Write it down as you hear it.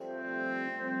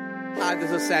Hi,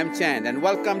 this is Sam Chan, and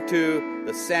welcome to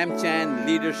the Sam Chan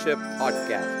Leadership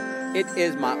Podcast. It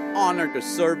is my honor to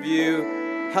serve you,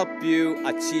 help you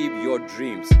achieve your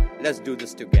dreams. Let's do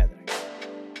this together.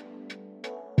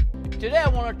 Today, I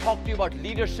want to talk to you about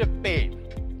leadership pain.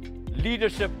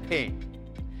 Leadership pain.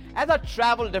 As I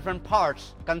travel different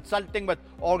parts, consulting with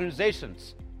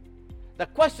organizations, the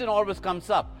question always comes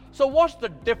up. So what's the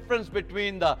difference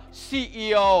between the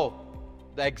CEO,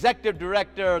 the executive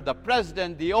director, the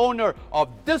president, the owner of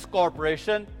this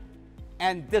corporation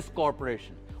and this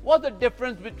corporation? What's the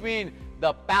difference between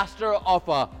the pastor of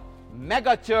a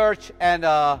mega church and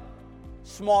a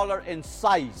smaller in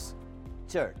size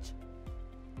church?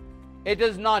 It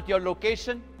is not your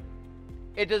location.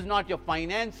 It is not your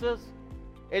finances.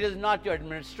 It is not your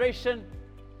administration.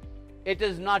 It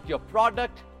is not your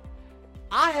product.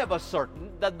 I have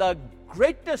ascertained that the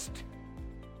greatest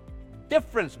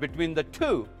difference between the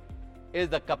two is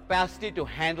the capacity to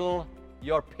handle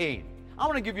your pain. I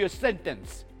want to give you a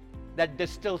sentence that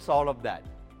distills all of that.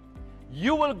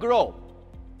 You will grow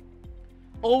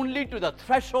only to the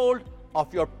threshold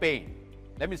of your pain.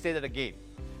 Let me say that again.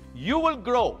 You will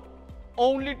grow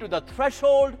only to the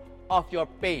threshold of your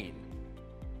pain.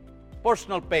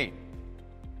 Personal pain,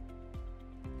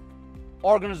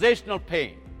 organizational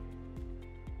pain,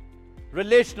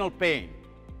 relational pain,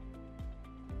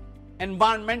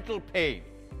 environmental pain,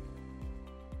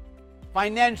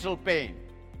 financial pain.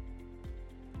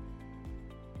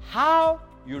 How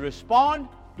you respond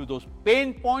to those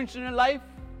pain points in your life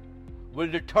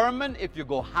will determine if you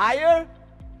go higher,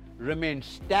 remain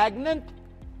stagnant,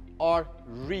 or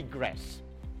regress.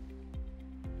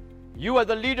 You as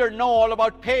a leader know all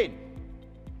about pain.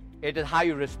 It is how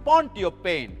you respond to your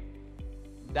pain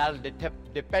that will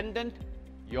dependent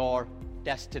your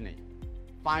destiny.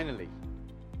 Finally,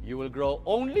 you will grow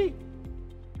only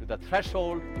to the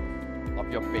threshold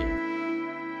of your pain.